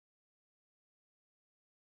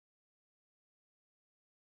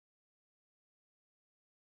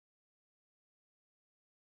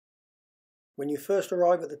When you first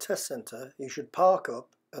arrive at the test centre, you should park up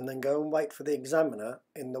and then go and wait for the examiner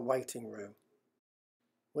in the waiting room.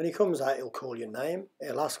 When he comes out, he'll call your name,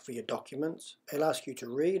 he'll ask for your documents, he'll ask you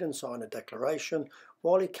to read and sign a declaration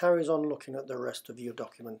while he carries on looking at the rest of your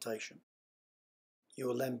documentation. You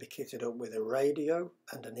will then be kitted up with a radio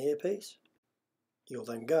and an earpiece. You'll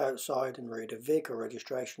then go outside and read a vehicle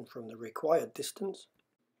registration from the required distance,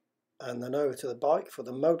 and then over to the bike for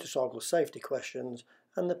the motorcycle safety questions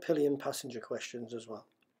and the pillion passenger questions as well.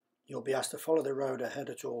 You'll be asked to follow the road ahead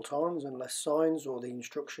at all times unless signs or the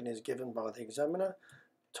instruction is given by the examiner,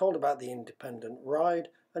 told about the independent ride,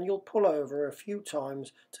 and you'll pull over a few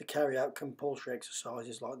times to carry out compulsory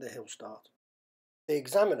exercises like the hill start. The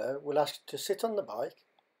examiner will ask you to sit on the bike,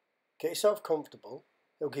 get yourself comfortable,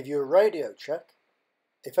 he'll give you a radio check.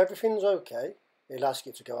 If everything's okay, he'll ask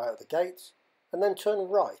you to go out of the gates and then turn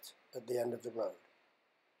right at the end of the road.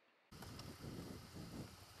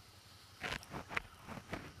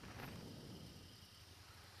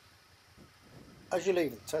 As you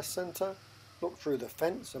leave the test centre, look through the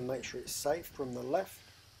fence and make sure it's safe from the left.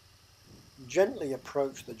 Gently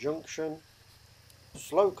approach the junction,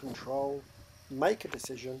 slow control, make a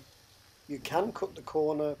decision. You can cut the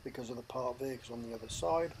corner because of the parked vehicles on the other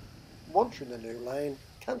side. Once you're in the new lane,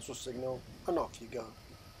 cancel signal and off you go.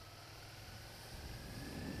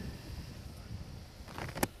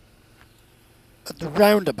 At the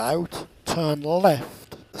roundabout, turn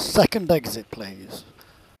left. Second exit, please.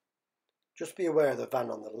 Just be aware of the van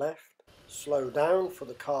on the left. Slow down for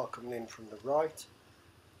the car coming in from the right.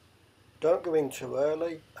 Don't go in too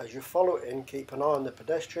early. As you follow it in, keep an eye on the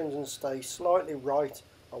pedestrians and stay slightly right,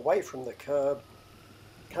 away from the curb.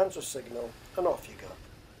 Cancel signal and off you go.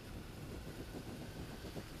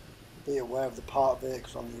 Be aware of the parked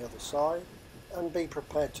vehicles on the other side and be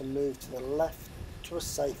prepared to move to the left to a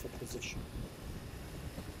safer position.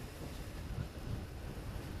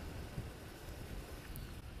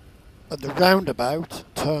 At the roundabout,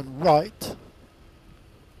 turn right.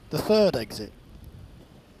 The third exit.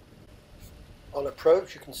 On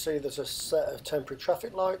approach, you can see there's a set of temporary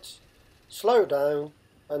traffic lights. Slow down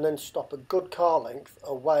and then stop a good car length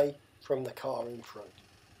away from the car in front.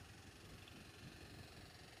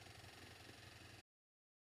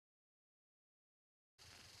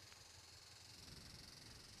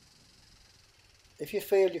 If you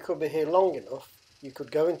feel you could be here long enough, you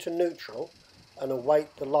could go into neutral and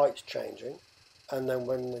await the lights changing, and then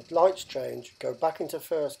when the lights change, go back into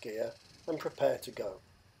first gear and prepare to go.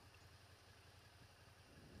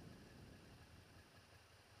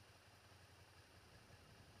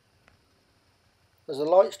 As the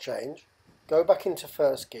lights change, go back into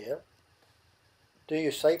first gear, do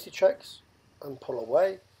your safety checks and pull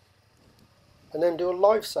away, and then do a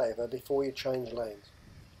lifesaver before you change lanes.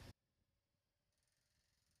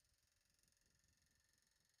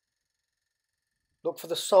 Look for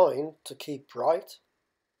the sign to keep right,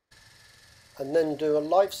 and then do a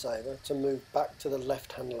lifesaver to move back to the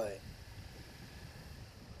left-hand lane.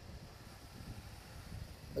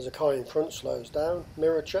 As the car in front slows down,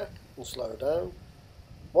 mirror check and slow down.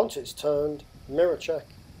 Once it's turned, mirror check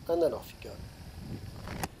and then off you go.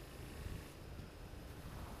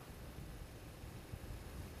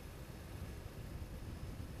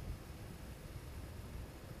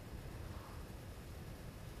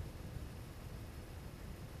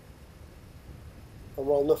 And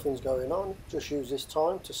while nothing's going on, just use this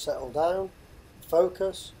time to settle down,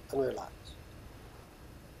 focus and relax.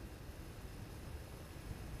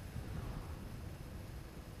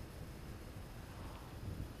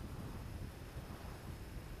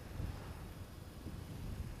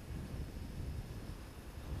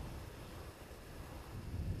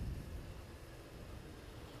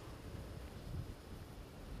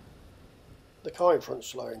 The car in front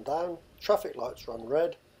slowing down, traffic lights are on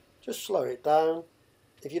red, just slow it down.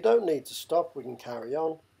 If you don't need to stop, we can carry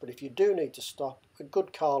on, but if you do need to stop, a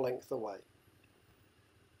good car length away.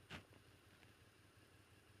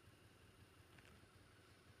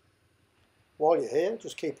 While you're here,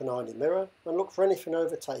 just keep an eye on your mirror and look for anything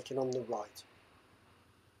overtaking on the right.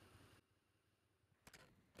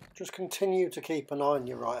 Just continue to keep an eye on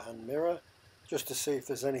your right hand mirror, just to see if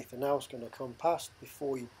there's anything else going to come past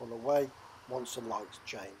before you pull away once the lights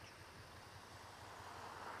change.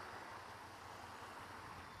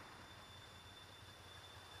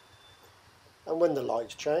 And when the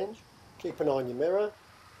lights change, keep an eye on your mirror,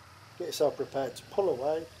 get yourself prepared to pull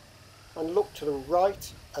away and look to the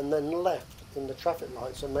right and then left in the traffic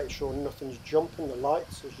lights and make sure nothing's jumping the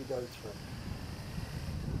lights as you go through.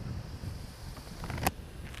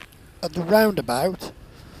 At the roundabout,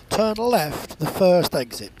 turn left the first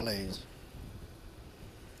exit, please.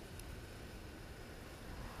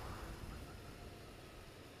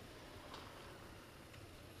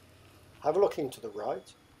 Have a look into the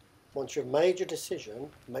right. Once you've made your decision,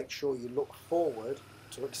 make sure you look forward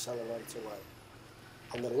to accelerate away.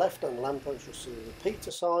 On the left-hand lamppost you'll see a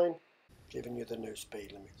repeater sign giving you the new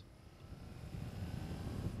speed limit.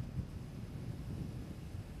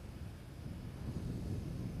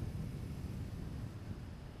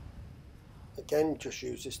 Again, just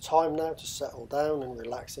use this time now to settle down and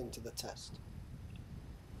relax into the test.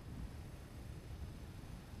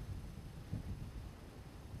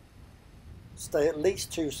 Stay at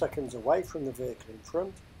least 2 seconds away from the vehicle in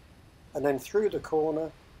front, and then through the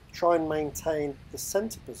corner try and maintain the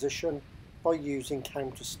centre position by using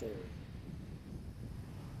counter steering.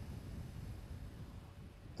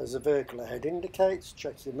 As the vehicle ahead indicates,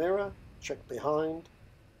 check your mirror, check behind,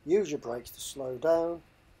 use your brakes to slow down,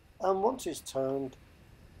 and once it's turned,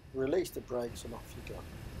 release the brakes and off you go.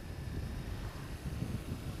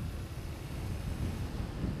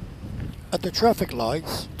 At the traffic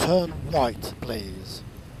lights, turn right, please.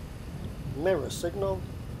 Mirror signal,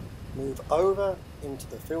 move over into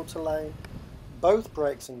the filter lane, both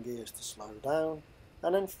brakes and gears to slow down,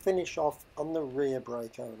 and then finish off on the rear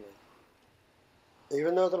brake only.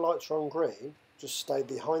 Even though the lights are on green, just stay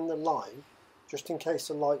behind the line just in case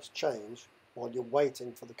the lights change while you're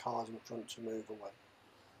waiting for the cars in front to move away.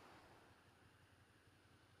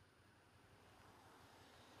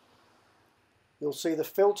 You'll see the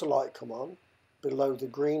filter light come on below the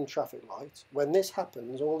green traffic light. When this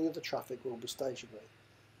happens, all the other traffic will be stationary.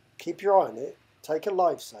 Keep your eye on it, take a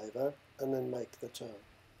lifesaver, and then make the turn.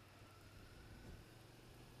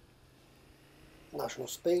 National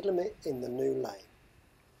speed limit in the new lane.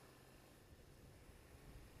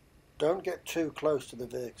 Don't get too close to the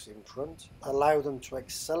vehicles in front. Allow them to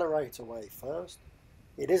accelerate away first.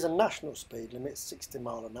 It is a national speed limit, 60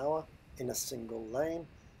 miles an hour in a single lane,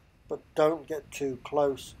 but don't get too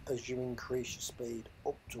close as you increase your speed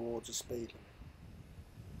up towards the speed limit.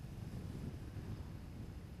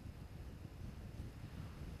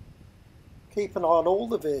 Keep an eye on all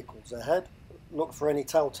the vehicles ahead. Look for any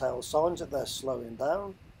telltale signs that they're slowing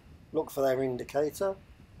down. Look for their indicator.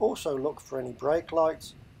 Also look for any brake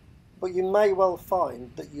lights. But you may well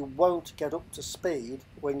find that you won't get up to speed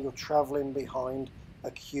when you're travelling behind a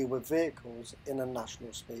queue of vehicles in a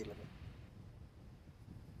national speed limit.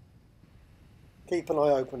 Keep an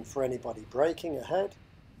eye open for anybody braking ahead.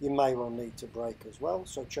 You may well need to brake as well,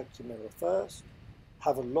 so check your mirror first.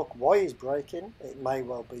 Have a look why he's braking. It may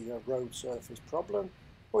well be a road surface problem,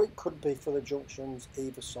 or it could be for the junctions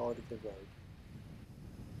either side of the road.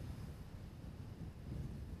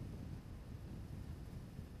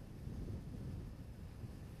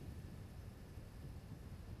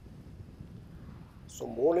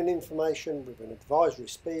 Some warning information with an advisory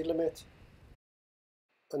speed limit,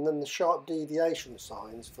 and then the sharp deviation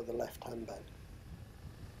signs for the left-hand bend.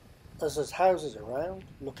 As there's houses around,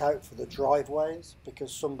 look out for the driveways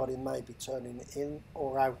because somebody may be turning in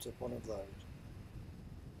or out of one of those.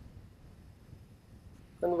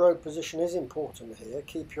 And road position is important here.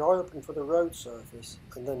 Keep your eye open for the road surface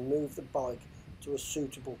and then move the bike to a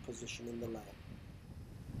suitable position in the lane.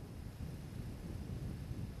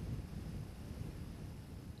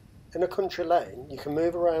 In a country lane, you can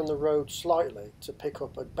move around the road slightly to pick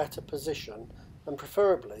up a better position and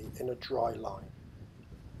preferably in a dry line.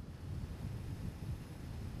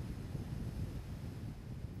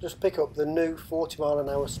 Just pick up the new 40 mile an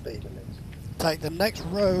hour speed limit. Take the next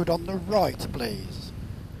road on the right, please.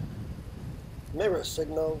 Mirror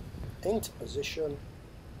signal, into position,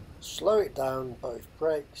 slow it down both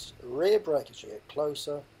brakes, rear brake as you get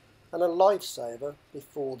closer, and a lifesaver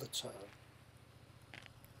before the turn.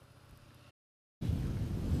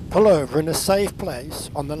 Pull over in a safe place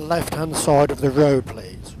on the left-hand side of the road,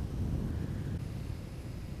 please.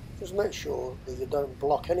 Just make sure that you don't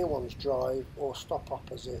block anyone's drive or stop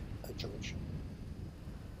opposite a junction.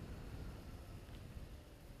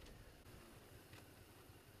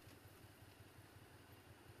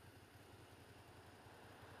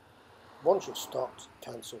 Once you've stopped,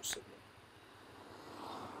 cancel signal.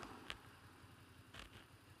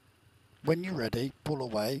 When you're ready, pull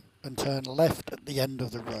away and turn left at the end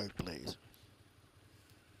of the road, please.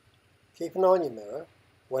 Keep an eye on your mirror.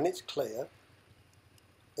 When it's clear,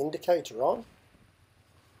 indicator on.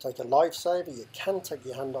 Take a lifesaver. You can take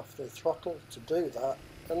your hand off the throttle to do that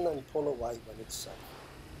and then pull away when it's safe.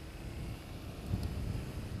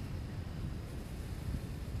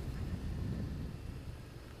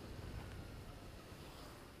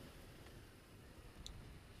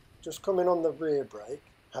 Just come in on the rear brake.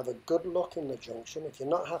 Have a good look in the junction. If you're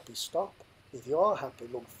not happy, stop. If you are happy,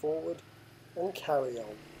 look forward and carry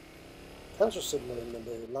on. Cancel signal in the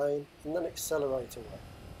new lane and then accelerate away.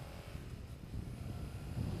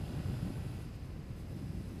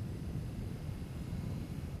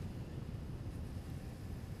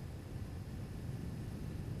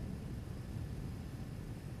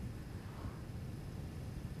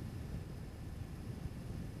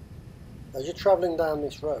 As you're travelling down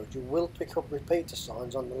this road, you will pick up repeater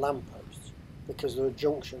signs on the lampposts because there are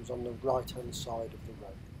junctions on the right hand side of the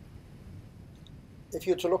road. If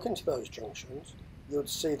you were to look into those junctions, you would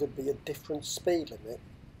see there'd be a different speed limit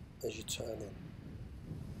as you turn in.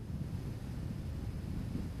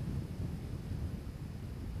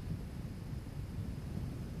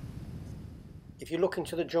 If you look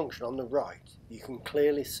into the junction on the right, you can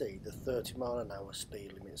clearly see the 30 mph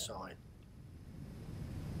speed limit sign.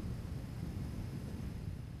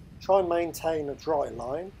 Try and maintain a dry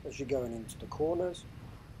line as you're going into the corners.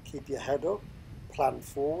 Keep your head up, plan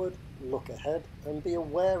forward, look ahead and be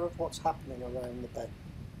aware of what's happening around the bend.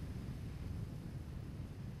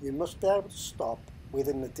 You must be able to stop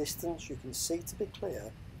within the distance you can see to be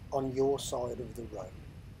clear on your side of the road.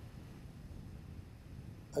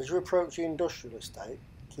 As you approach the industrial estate,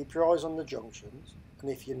 keep your eyes on the junctions, and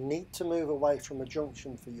if you need to move away from a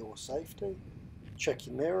junction for your safety, check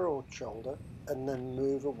your mirror or shoulder and then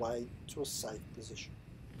move away to a safe position.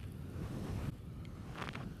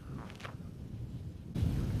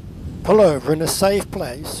 Pull over in a safe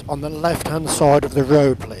place on the left hand side of the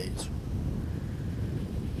road, please.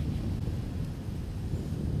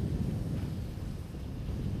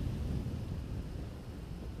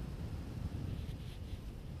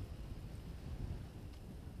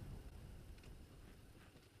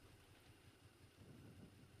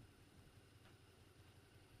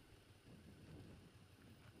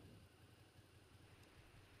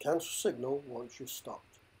 Cancel signal once you've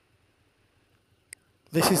stopped.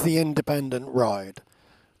 This is the independent ride.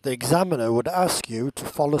 The examiner would ask you to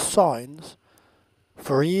follow signs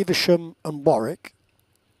for Evesham and Warwick.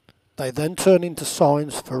 They then turn into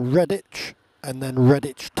signs for Redditch and then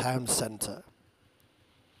Redditch Town Centre.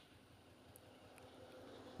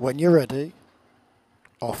 When you're ready,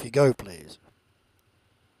 off you go, please.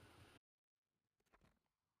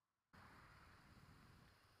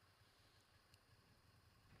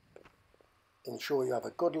 Ensure you have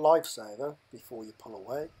a good lifesaver before you pull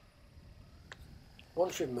away.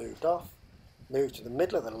 Once you've moved off, move to the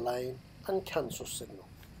middle of the lane and cancel signal.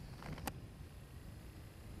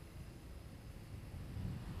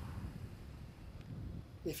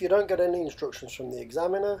 If you don't get any instructions from the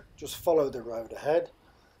examiner, just follow the road ahead,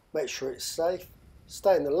 make sure it's safe,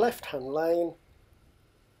 stay in the left hand lane,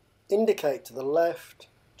 indicate to the left,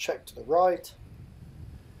 check to the right,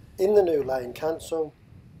 in the new lane cancel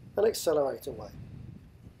and accelerate away.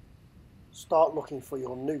 Start looking for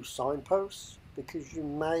your new signposts because you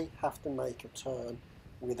may have to make a turn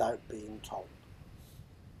without being told.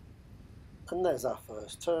 And there's our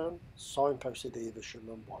first turn, signposted Evesham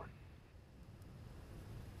and Warwick.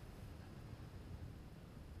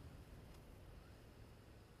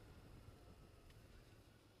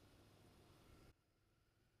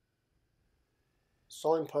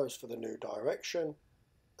 Signpost for the new direction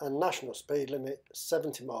and national speed limit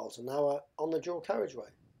 70 mph on the dual carriageway.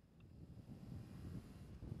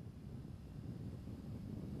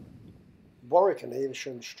 Warwick and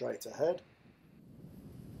Evesham straight ahead.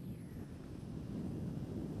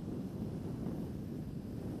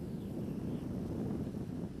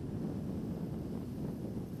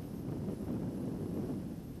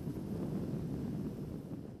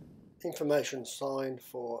 Information sign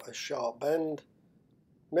for a sharp bend.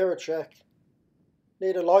 Mirror check.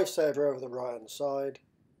 Need a lifesaver over the right hand side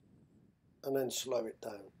and then slow it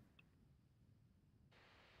down.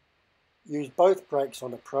 Use both brakes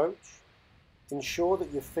on approach. Ensure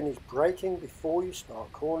that you've finished braking before you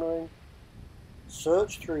start cornering.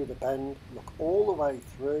 Search through the bend, look all the way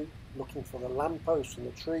through, looking for the lamppost and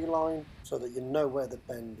the tree line so that you know where the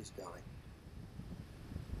bend is going.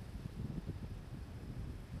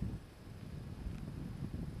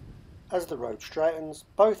 As the road straightens,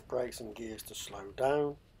 both brakes and gears to slow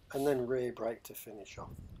down and then rear brake to finish off.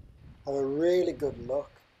 Have a really good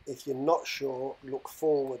look. If you're not sure, look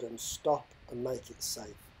forward and stop and make it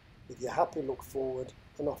safe. If you're happy, look forward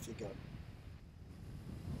and off you go.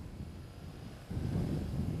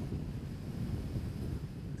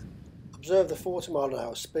 Observe the 40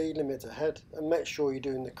 mph speed limit ahead and make sure you're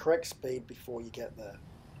doing the correct speed before you get there.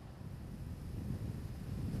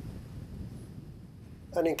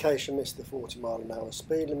 And in case you missed the 40 mph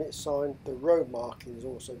speed limit sign, the road markings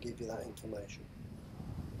also give you that information.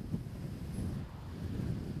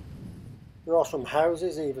 There are some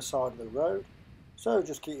houses either side of the road, so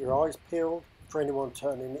just keep your eyes peeled for anyone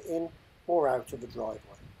turning in or out of the driveway.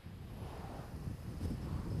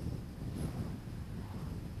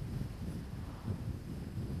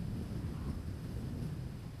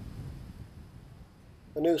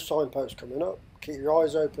 A new signpost coming up. Keep your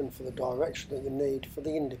eyes open for the direction that you need for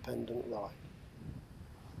the independent ride.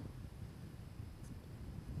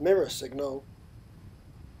 mirror signal,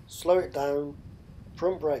 slow it down,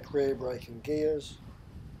 front brake, rear brake and gears,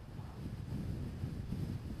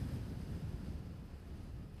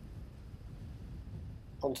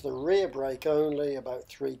 onto the rear brake only about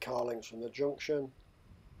 3 car lengths from the junction,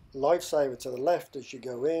 lifesaver to the left as you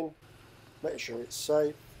go in, make sure it's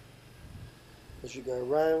safe. As you go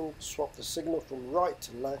around, swap the signal from right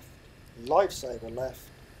to left, lifesaver left,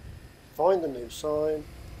 find the new sign,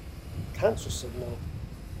 cancel signal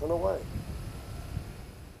and away.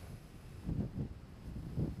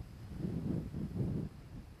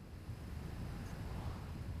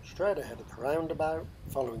 Straight ahead of the roundabout,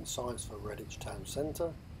 following signs for Redditch Town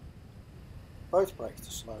Centre, both brakes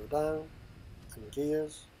to slow down and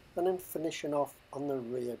gears, and then finishing off on the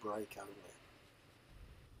rear brake only.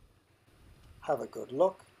 Have a good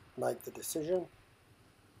look, make the decision,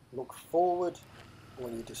 look forward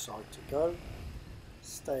when you decide to go,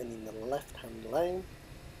 staying in the left hand lane,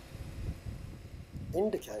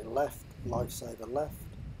 indicate left, lifesaver left,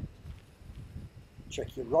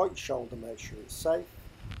 check your right shoulder, make sure it's safe,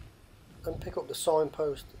 and pick up the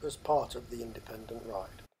signpost as part of the independent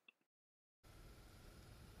ride.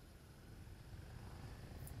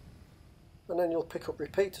 And then you'll pick up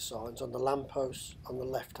repeater signs on the lampposts on the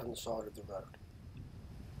left hand side of the road.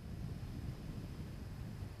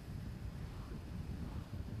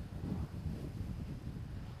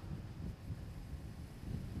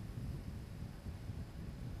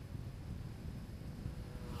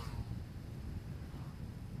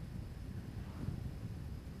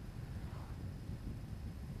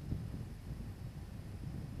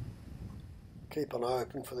 Keep an eye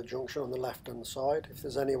open for the junction on the left hand side. If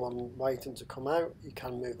there's anyone waiting to come out, you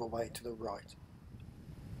can move away to the right.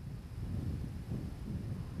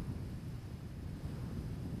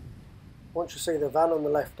 Once you see the van on the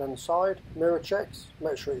left hand side, mirror checks,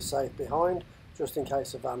 make sure it's safe behind, just in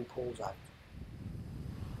case the van pulls out.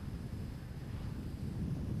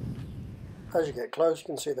 As you get close, you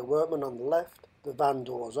can see the workman on the left, the van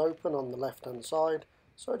doors open on the left hand side,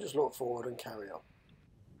 so just look forward and carry on.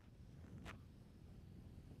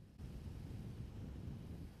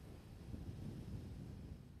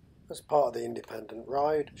 As part of the independent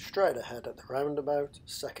ride, straight ahead at the roundabout,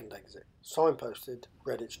 second exit, signposted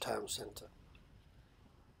Redditch Town Centre.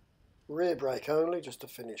 Rear brake only just to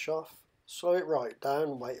finish off, slow it right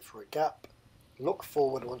down, wait for a gap, look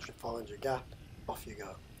forward once you find your gap, off you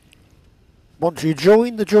go. Once you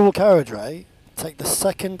join the dual carriageway, take the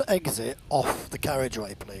second exit off the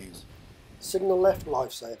carriageway please. Signal left,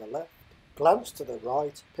 lifesaver left, glance to the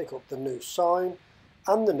right, pick up the new sign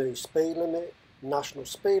and the new speed limit. National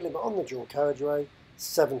speed limit on the dual carriageway,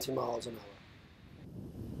 70 miles an hour.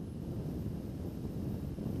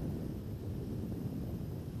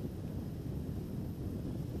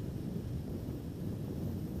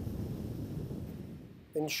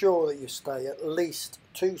 Ensure that you stay at least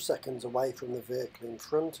 2 seconds away from the vehicle in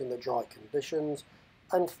front in the dry conditions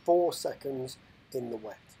and 4 seconds in the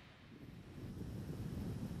wet.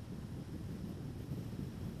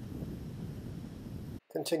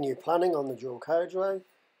 Continue planning on the dual carriageway,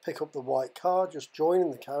 pick up the white car just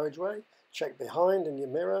joining the carriageway, check behind in your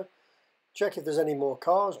mirror, check if there's any more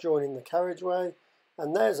cars joining the carriageway,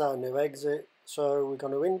 and there's our new exit. So we're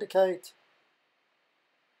going to indicate,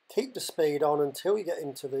 keep the speed on until you get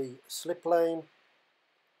into the slip lane.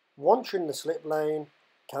 Once you're in the slip lane,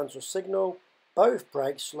 cancel signal, both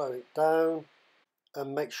brakes, slow it down,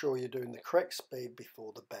 and make sure you're doing the correct speed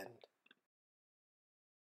before the bend.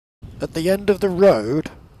 At the end of the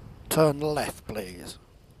road, turn left please.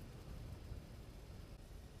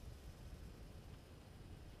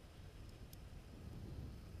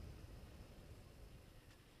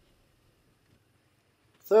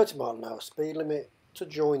 £30-mile-an-hour speed limit to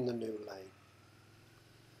join the new lane.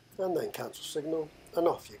 And then cancel signal and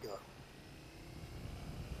off you go.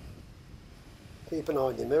 Keep an eye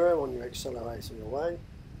on your mirror when you're accelerating away.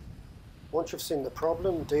 Once you've seen the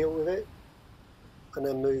problem, deal with it, and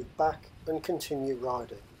then move back and continue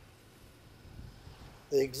riding.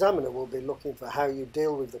 The examiner will be looking for how you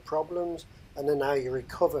deal with the problems and then how you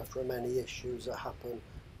recover from any issues that happen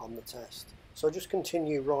on the test. So just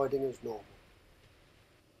continue riding as normal.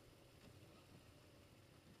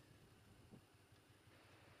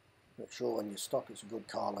 Make sure when you stop it's a good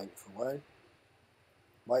car length away.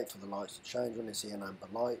 Wait for the lights to change. When you see an amber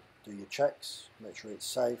light, do your checks, make sure it's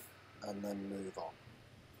safe, and then move on.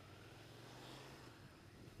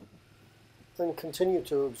 Then continue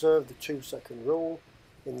to observe the 2-second rule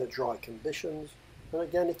in the dry conditions, and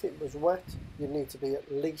again if it was wet you need to be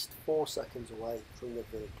at least 4 seconds away from the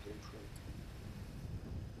vehicle in front.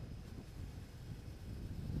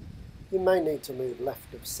 You may need to move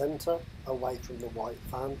left of centre away from the white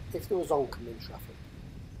van if there was oncoming traffic.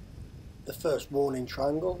 The first warning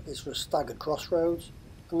triangle is for a staggered crossroads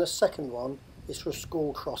and the second one is for a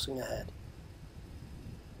school crossing ahead.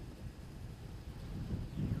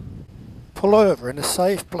 Pull over in a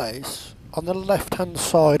safe place on the left hand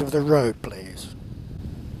side of the road, please.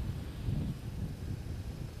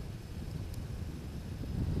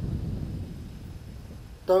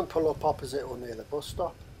 Don't pull up opposite or near the bus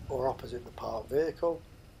stop or opposite the parked vehicle,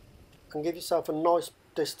 and give yourself a nice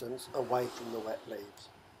distance away from the wet leaves.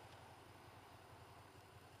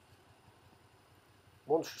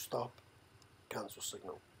 Once you stop, cancel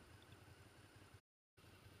signal.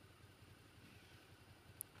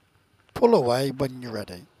 Pull away when you're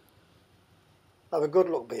ready. Have a good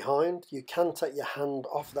look behind. You can take your hand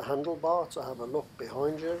off the handlebar to have a look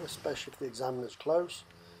behind you, especially if the examiner's close.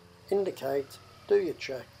 Indicate, do your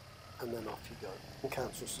check, and then off you go, and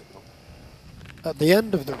cancel signal. At the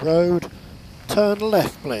end of the road, turn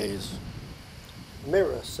left, please.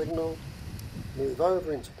 Mirror signal, move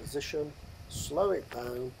over into position, slow it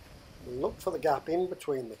down, look for the gap in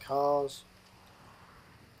between the cars,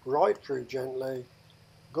 ride through gently,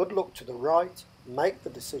 good look to the right, make the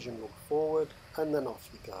decision look forward, and then off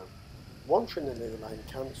you go. Once you're in the new lane,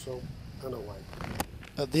 cancel, and away.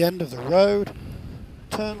 At the end of the road,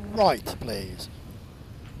 turn right, please.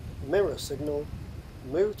 Mirror signal,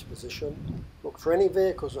 move to position, look for any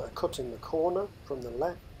vehicles that are cutting the corner from the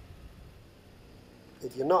left.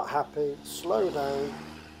 If you're not happy, slow down,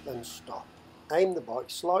 then stop. Aim the bike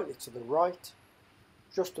slightly to the right,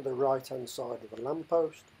 just to the right hand side of the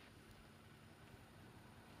lamppost.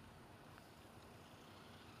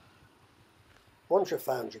 Once you've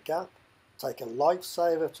found your gap, take a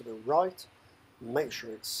lifesaver to the right, make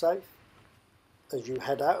sure it's safe. As you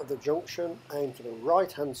head out of the junction, aim to the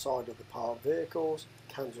right hand side of the parked vehicles,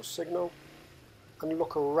 cancel signal, and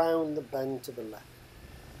look around the bend to the left.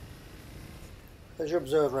 As you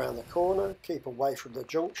observe around the corner, keep away from the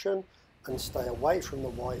junction and stay away from the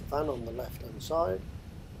white van on the left hand side.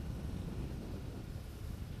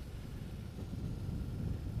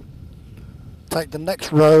 Take the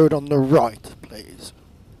next road on the right, please.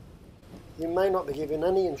 You may not be given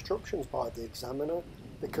any instructions by the examiner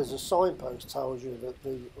because the signpost tells you that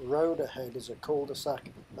the road ahead is a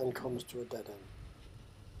cul-de-sac and comes to a dead end.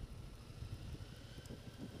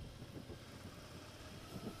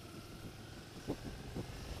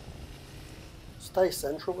 Stay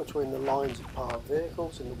central between the lines of parked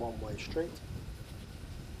vehicles in the one-way street.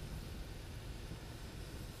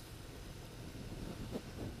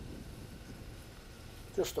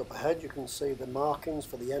 Just up ahead you can see the markings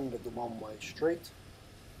for the end of the one-way street.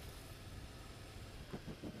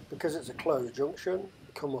 Because it's a closed junction,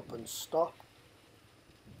 come up and stop.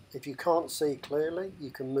 If you can't see clearly,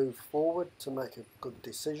 you can move forward to make a good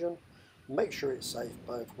decision. Make sure it's safe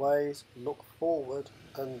both ways, look forward,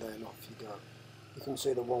 and then off you go. You can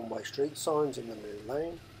see the one-way street signs in the new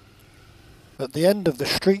lane. At the end of the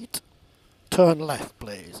street, turn left,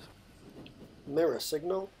 please. Mirror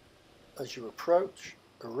signal. As you approach,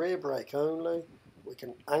 a rear brake only. We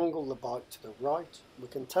can angle the bike to the right. We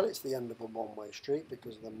can tell it's the end of a one-way street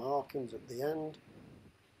because of the markings at the end.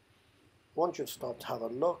 Once you've stopped, have a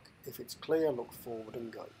look. If it's clear, look forward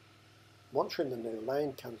and go. Once you're in the new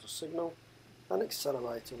lane, cancel signal and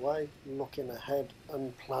accelerate away, looking ahead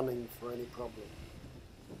and planning for any problem.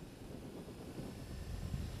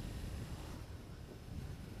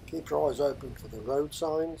 Keep your eyes open for the road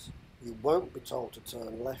signs. You won't be told to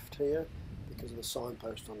turn left here because of the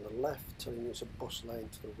signpost on the left telling you it's a bus lane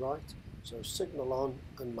to the right, so signal on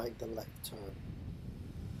and make the left turn.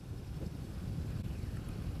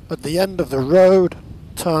 At the end of the road,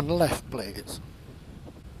 turn left, please.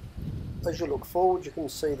 As you look forward, you can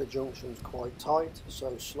see the junction's quite tight,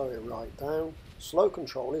 so slow it right down. Slow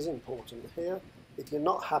control is important here. If you're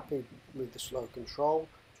not happy with the slow control,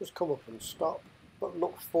 just come up and stop, but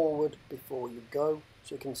look forward before you go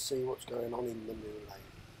so you can see what's going on in the new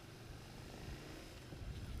lane.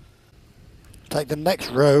 Take the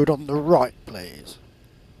next road on the right, please.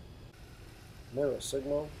 Mirror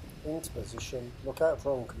signal, into position, look out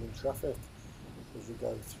for oncoming traffic as you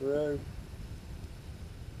go through.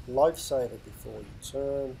 Lifesaver before you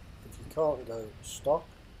turn. If you can't go, stop.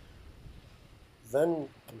 Then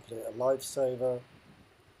complete a lifesaver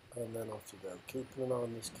and then off you go. Keeping an eye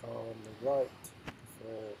on this car on the right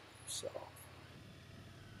before you set off.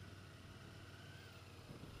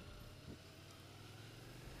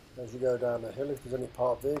 As you go down the hill, if there's any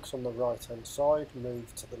parked vehicles on the right hand side,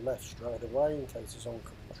 move to the left straight away in case there's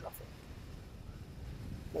oncoming traffic.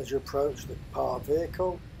 As you approach the parked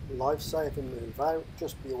vehicle, lifesaver, move out,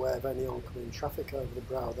 just be aware of any oncoming traffic over the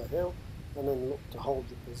brow of the hill, and then look to hold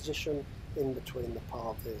your position in between the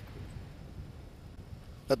parked vehicles.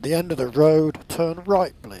 At the end of the road, turn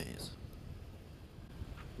right please.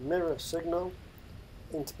 Mirror signal,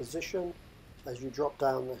 into position. As you drop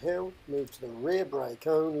down the hill, move to the rear brake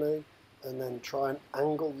only, and then try and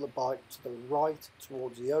angle the bike to the right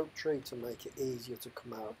towards the oak tree to make it easier to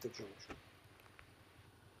come out of the junction.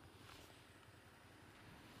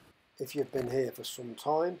 If you've been here for some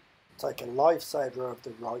time, take a lifesaver over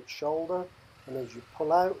the right shoulder, and as you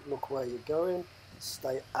pull out, look where you're going,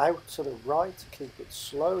 stay out to the right, keep it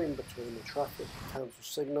slow in between the traffic, cancel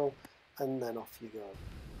signal, and then off you go.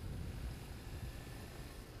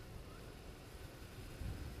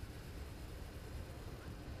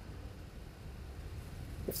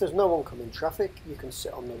 If there's no oncoming traffic, you can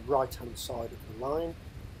sit on the right hand side of the line,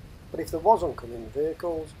 but if there was oncoming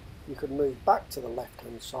vehicles, you could move back to the left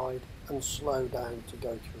hand side and slow down to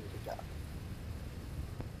go through the gap.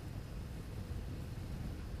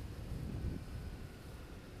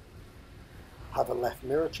 Have a left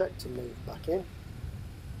mirror check to move back in.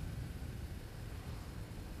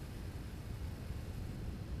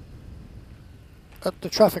 At the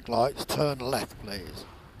traffic lights, turn left please.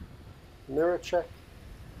 Mirror check,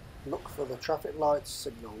 look for the traffic lights,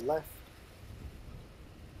 signal left.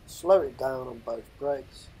 Slow it down on both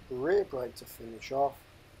brakes, rear brake to finish off.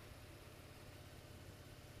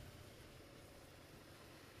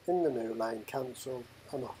 In the new lane, cancel,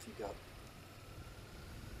 and off you go.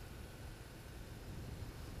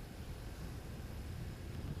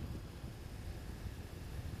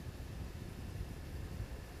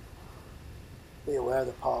 Be aware of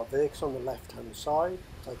the parked vehicles on the left hand side,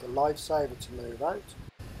 take a lifesaver to move out,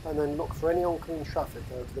 and then look for any oncoming traffic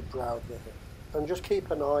over the brow of the hill. And just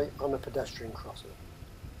keep an eye on a pedestrian crossing.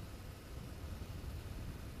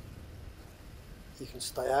 You can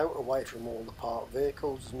stay out away from all the parked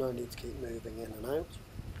vehicles, there's no need to keep moving in and out.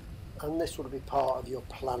 And this will be part of your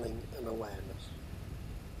planning and awareness.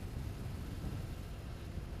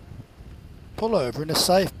 Pull over in a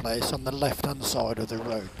safe place on the left hand side of the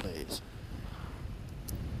road please.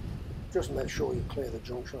 Just make sure you clear the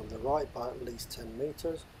junction on the right by at least 10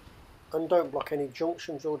 metres, and don't block any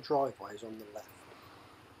junctions or driveways on the left.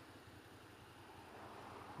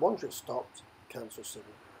 Once you're stopped, cancel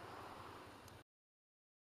signal.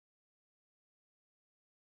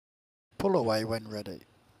 Pull away when ready.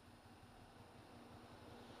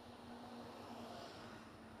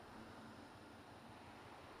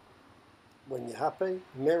 When you're happy,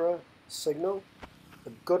 mirror, signal, a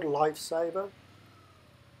good lifesaver,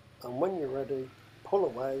 and when you're ready, pull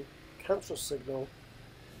away, cancel signal,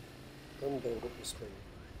 and build up the speed.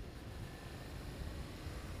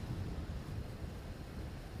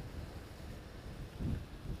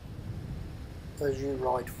 As you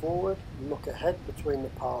ride forward, look ahead between the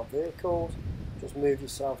parked vehicles, just move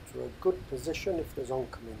yourself to a good position if there's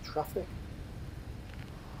oncoming traffic.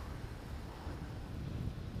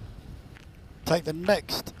 Take the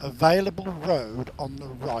next available road on the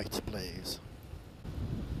right please.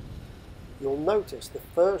 You'll notice the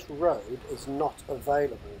first road is not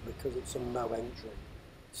available because it's a no entry.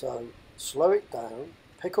 So slow it down,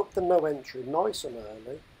 pick up the no entry nice and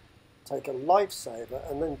early, take a lifesaver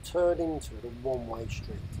and then turn into the one-way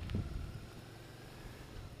street.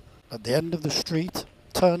 At the end of the street,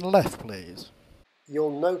 turn left please.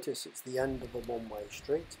 You'll notice it's the end of a one-way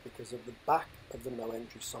street because of the back of the no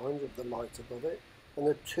entry signs of the light above it and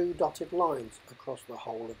the two dotted lines across the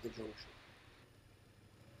whole of the junction.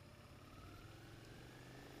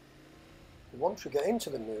 Once you get into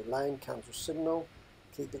the new lane, cancel signal,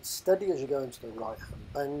 keep it steady as you go into the right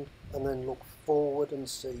hand bend, and then look forward and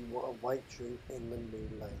see what awaits you in the new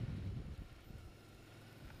lane.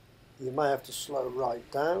 You may have to slow right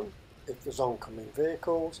down if there's oncoming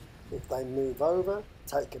vehicles. If they move over,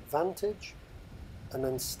 take advantage, and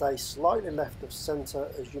then stay slightly left of centre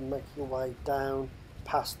as you make your way down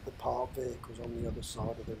past the parked vehicles on the other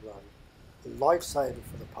side of the road. The lifesaver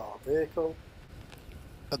for the parked vehicle.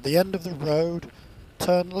 At the end of the road,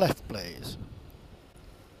 turn left please.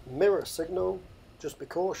 Mirror signal, just be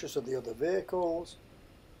cautious of the other vehicles.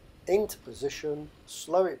 Into position,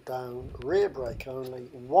 slow it down, rear brake only,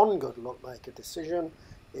 one good look, make a decision.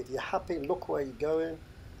 If you're happy, look where you're going,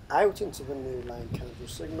 out into the new lane, cancel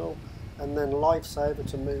signal, and then lifesaver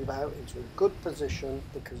to move out into a good position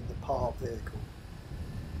because of the parked vehicle.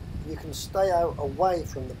 You can stay out away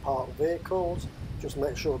from the parked vehicles, just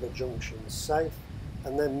make sure the junction is safe,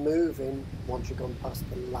 and then move in once you've gone past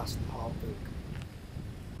the last parked vehicle.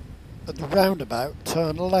 At the roundabout,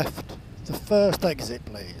 turn left. The first exit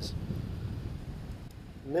please.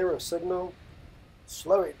 mirror signal,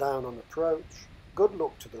 slow it down on approach, good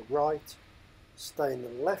look to the right, stay in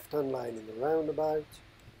the left hand lane in the roundabout,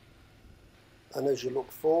 and as you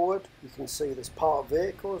look forward you can see there's parked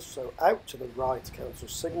vehicles, so out to the right, cancel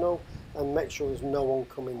signal, and make sure there's no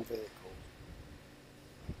oncoming vehicles.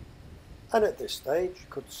 And at this stage you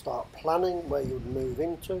could start planning where you would move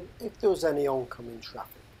into if there was any oncoming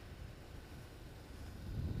traffic.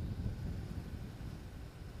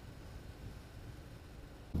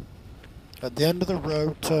 At the end of the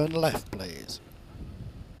road, turn left please.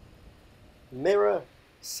 Mirror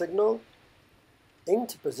signal,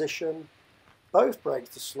 into position, both brakes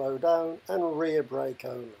to slow down and rear brake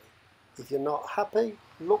only. If you're not happy,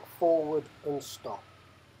 look forward and stop.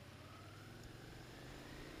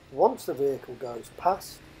 Once the vehicle goes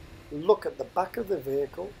past, look at the back of the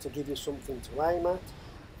vehicle to give you something to aim at,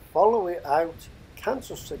 follow it out,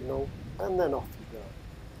 cancel signal, and then off you go.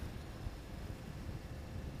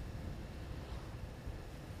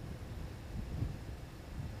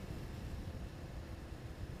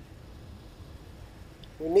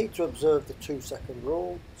 We need to observe the 2-second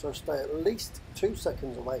rule, so stay at least 2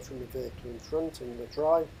 seconds away from the vehicle in front in the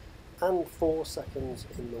dry and 4 seconds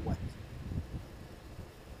in the wet.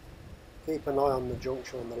 Keep an eye on the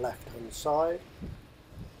junction on the left hand side,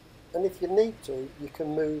 and if you need to you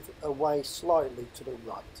can move away slightly to the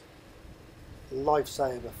right.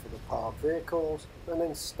 Lifesaver for the parked vehicles, and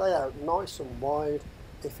then stay out nice and wide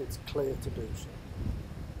if it's clear to do so.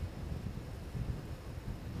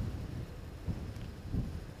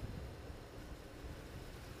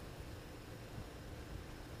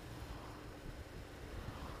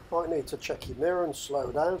 Might need to check your mirror and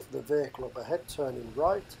slow down for the vehicle up ahead turning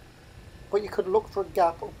right, but you could look for a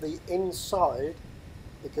gap up the inside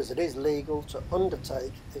because it is legal to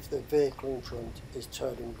undertake if the vehicle in front is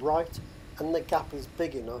turning right and the gap is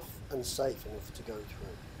big enough and safe enough to go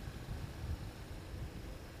through.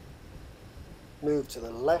 Move to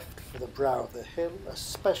the left for the brow of the hill,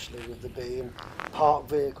 especially with there being parked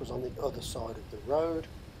vehicles on the other side of the road.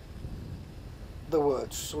 The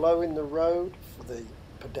word slow in the road for the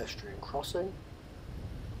pedestrian crossing.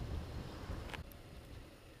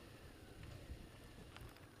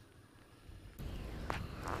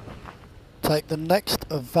 Take the next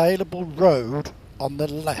available road on the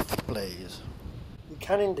left please. You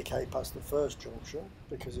can indicate past the first junction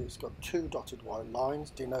because it's got 2 dotted white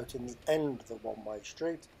lines denoting the end of the one-way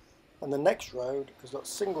street, and the next road has got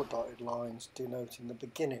single dotted lines denoting the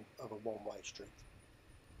beginning of a one-way street.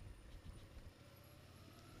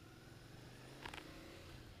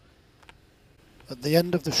 At the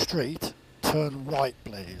end of the street, turn right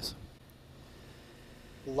please.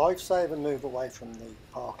 Lifesaver, move away from the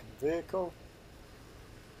parking vehicle,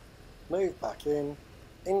 move back in,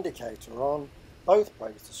 indicator on, both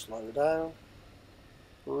brakes to slow down,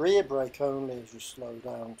 rear brake only as you slow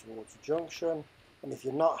down towards the junction, and if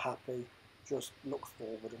you're not happy just look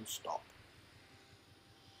forward and stop.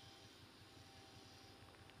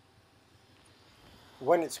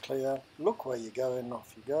 When it's clear, look where you're going,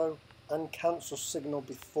 off you go, and cancel signal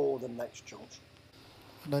before the next junction.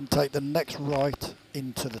 And then take the next right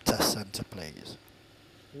into the test centre please.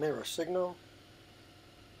 Mirror signal,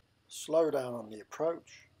 slow down on the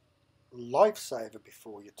approach, lifesaver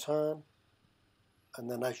before you turn,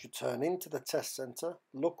 and then as you turn into the test centre,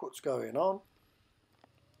 look what's going on.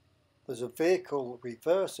 There's a vehicle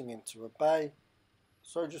reversing into a bay,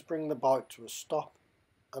 so just bring the bike to a stop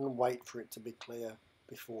and wait for it to be clear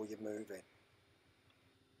before you move in.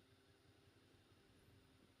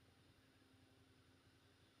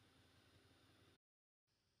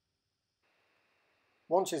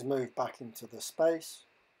 Once it's moved back into the space,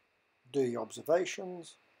 do your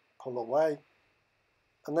observations, pull away,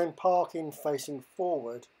 and then park in facing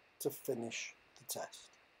forward to finish the test.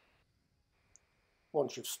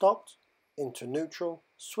 Once you've stopped, into neutral,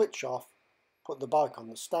 switch off, put the bike on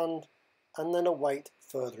the stand, and then await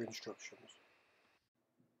further instructions.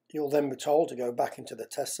 You'll then be told to go back into the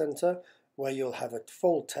test centre where you'll have a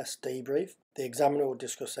full test debrief. The examiner will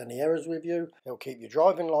discuss any errors with you. He'll keep your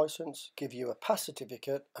driving licence, give you a pass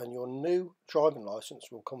certificate, and your new driving licence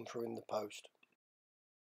will come through in the post.